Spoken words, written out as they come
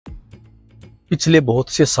पिछले बहुत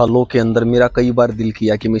से सालों के अंदर मेरा कई बार दिल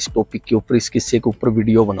किया कि मैं इस टॉपिक के ऊपर, इस किस्से के ऊपर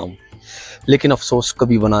वीडियो बनाऊं, लेकिन अफसोस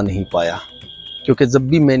कभी बना नहीं पाया। क्योंकि जब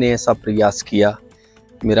भी मैंने ऐसा प्रयास किया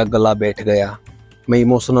मेरा गला बैठ गया, मैं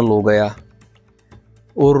इमोशनल हो गया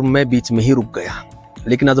और मैं बीच में ही रुक गया।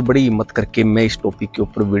 लेकिन आज बड़ी हिम्मत करके मैं इस टॉपिक के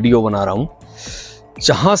ऊपर वीडियो बना रहा हूँ,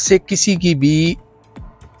 जहाँ से किसी की भी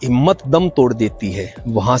हिम्मत दम तोड़ देती है,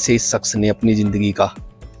 वहाँ से इस शख्स ने अपनी ज़िंदगी का,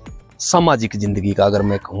 सामाजिक जिंदगी का अगर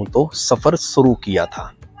मैं कहूं तो, सफर शुरू किया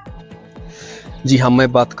था। जी हाँ,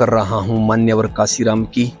 मैं बात कर रहा हूं मान्यवर कांशीराम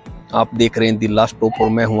की। आप देख रहे हैं द लास्ट टॉप और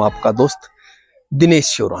मैं हूं आपका दोस्त दिनेश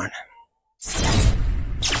शोरान।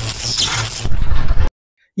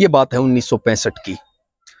 ये बात है 1965 की,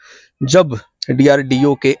 जब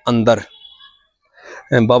DRDO के अंदर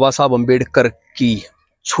बाबा साहब अम्बेडकर की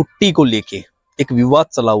छुट्टी को लेके एक विवाद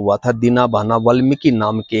चला हुआ था। दीना भाना वाल्मीकि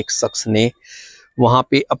नाम के एक शख्स ने वहां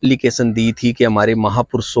पे एप्लीकेशन दी थी कि हमारे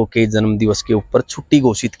महापुरुषों के जन्म दिवस के ऊपर छुट्टी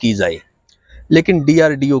घोषित की जाए, लेकिन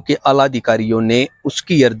DRDO के आला अधिकारियों ने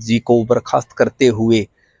उसकी अर्जी को बर्खास्त करते हुए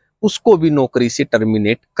उसको भी नौकरी से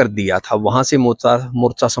टर्मिनेट कर दिया था। वहां से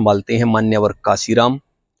मोर्चा संभालते हैं मान्यवर कांशीराम,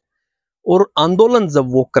 और आंदोलन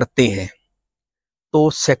जब वो करते हैं तो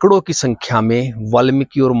सैकड़ों की संख्या में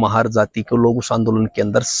वाल्मीकि और महार जाति के लोग उस आंदोलन के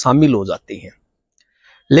अंदर शामिल हो जाते हैं।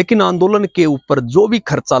 लेकिन आंदोलन के ऊपर जो भी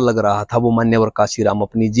खर्चा लग रहा था वो मान्यवर कांशीराम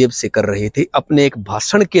अपनी जेब से कर रहे थे। अपने एक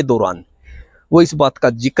भाषण के दौरान वो इस बात का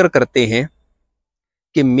जिक्र करते हैं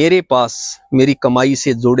कि मेरे पास मेरी कमाई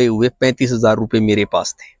से जोड़े हुए 35,000 रुपये मेरे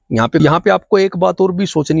पास थे। यहाँ पे आपको एक बात और भी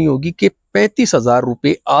सोचनी होगी कि 35,000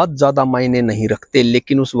 रुपये आज ज्यादा मायने नहीं रखते,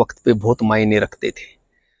 लेकिन उस वक्त पे बहुत मायने रखते थे।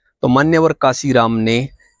 तो मान्यवर कांशीराम ने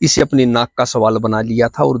इसे अपनी नाक का सवाल बना लिया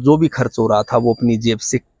था और जो भी खर्च हो रहा था वो अपनी जेब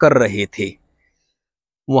से कर रहे थे।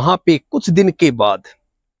 वहां पे कुछ दिन के बाद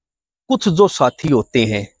कुछ जो साथी होते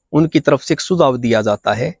हैं उनकी तरफ से एक सुझाव दिया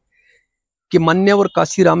जाता है कि मान्यवर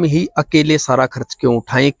कांशीराम ही अकेले सारा खर्च क्यों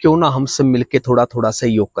उठाएं, क्यों ना हम सब मिलके थोड़ा थोड़ा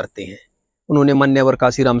सहयोग करते हैं। उन्होंने मान्यवर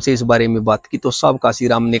कांशीराम से इस बारे में बात की तो साहब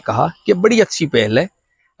कांशीराम ने कहा कि बड़ी अच्छी पहल है,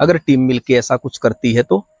 अगर टीम मिलके ऐसा कुछ करती है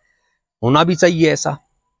तो होना भी चाहिए ऐसा।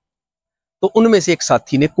 तो उनमें से एक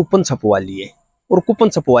साथी ने कूपन छपवा लिए, और कूपन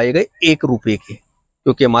छपवाए गए 1 रुपये के,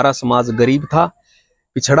 क्योंकि हमारा समाज गरीब था,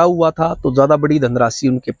 पिछड़ा हुआ था, तो ज्यादा बड़ी धनराशि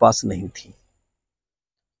उनके पास नहीं थी।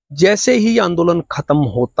 जैसे ही आंदोलन खत्म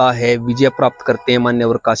होता है, विजय प्राप्त करते हैं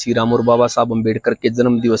मान्यवर कांशीराम और बाबा साहब अम्बेडकर के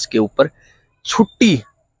जन्म दिवस के ऊपर छुट्टी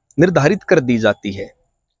निर्धारित कर दी जाती है।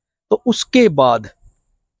 तो उसके बाद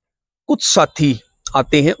कुछ साथी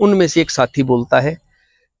आते हैं, उनमें से एक साथी बोलता है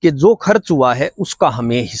कि जो खर्च हुआ है उसका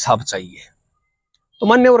हमें हिसाब चाहिए। तो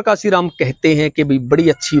मान्यवर कांशीराम कहते हैं कि भाई बड़ी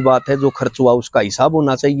अच्छी बात है, जो खर्च हुआ उसका हिसाब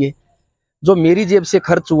होना चाहिए। जो मेरी जेब से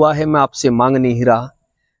खर्च हुआ है मैं आपसे मांग नहीं रहा,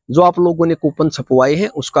 जो आप लोगों ने कूपन छपवाए हैं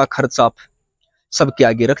उसका खर्च आप सबके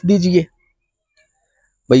आगे रख दीजिए।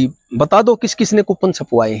 भाई बता दो किस किस ने कूपन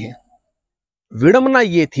छपवाए हैं। विडंबना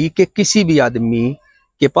ये थी कि किसी भी आदमी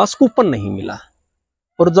के पास कूपन नहीं मिला,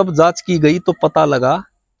 और जब जांच की गई तो पता लगा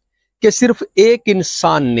कि सिर्फ एक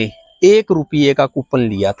इंसान ने 1 रुपये का कूपन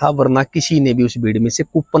लिया था, वरना किसी ने भी उस भीड़ में से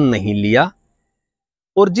कूपन नहीं लिया।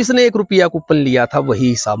 और जिसने 1 रुपया कूपन लिया था वही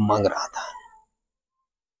हिसाब मांग रहा था।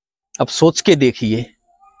 अब सोच के देखिए,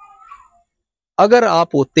 अगर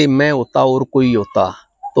आप होते, मैं होता और कोई होता,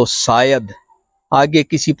 तो शायद आगे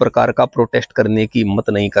किसी प्रकार का प्रोटेस्ट करने की हिम्मत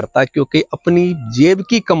नहीं करता, क्योंकि अपनी जेब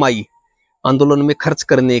की कमाई आंदोलन में खर्च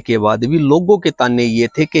करने के बाद भी लोगों के ताने ये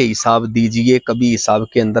थे कि हिसाब दीजिए, कभी हिसाब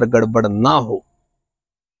के अंदर गड़बड़ ना हो।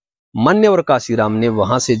 मान्यवर कांशीराम ने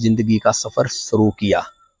वहां से जिंदगी का सफर शुरू किया।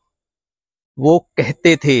 वो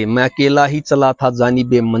कहते थे, मैं अकेला ही चला था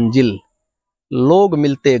जानिबे मंजिल, लोग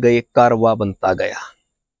मिलते गए कारवां बनता गया।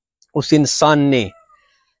 उस इंसान ने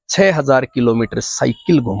 6000 किलोमीटर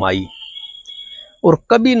साइकिल घुमाई और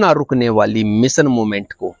कभी ना रुकने वाली मिशन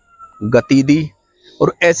मूवमेंट को गति दी,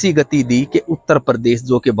 और ऐसी गति दी कि उत्तर प्रदेश,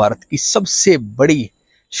 जो कि भारत की सबसे बड़ी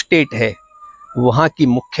स्टेट है, वहां की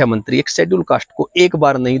मुख्यमंत्री एक शेड्यूल कास्ट को 1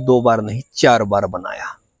 बार नहीं, 2 बार नहीं, 4 बार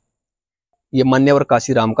बनाया। ये मान्यवर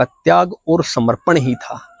कांशीराम का त्याग और समर्पण ही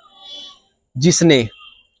था, जिसने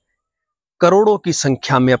करोड़ों की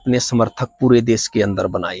संख्या में अपने समर्थक पूरे देश के अंदर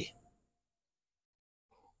बनाए।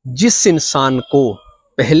 जिस इंसान को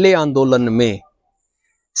पहले आंदोलन में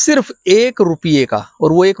सिर्फ 1 रुपये का,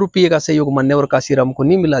 और वो 1 रुपये का सहयोग मान्यवर कांशीराम को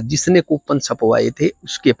नहीं मिला, जिसने कूपन छपवाए थे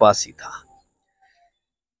उसके पास ही था।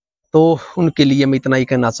 तो उनके लिए मैं इतना ही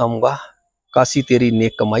कहना चाहूंगा, काशी तेरी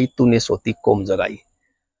नेक कमाई, तूने सोती कौम जगाई।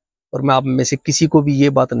 और मैं आप में से किसी को भी ये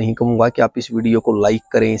बात नहीं कहूंगा कि आप इस वीडियो को लाइक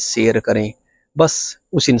करें, शेयर करें, बस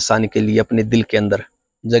उस इंसान के लिए अपने दिल के अंदर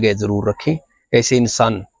जगह जरूर रखें। ऐसे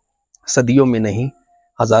इंसान सदियों में नहीं,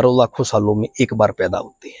 हजारों लाखों सालों में एक बार पैदा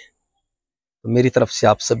होते हैं। तो मेरी तरफ से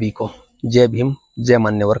आप सभी को जय भीम, जय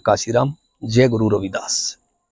मान्यवर काशीराम, जय गुरु रविदास।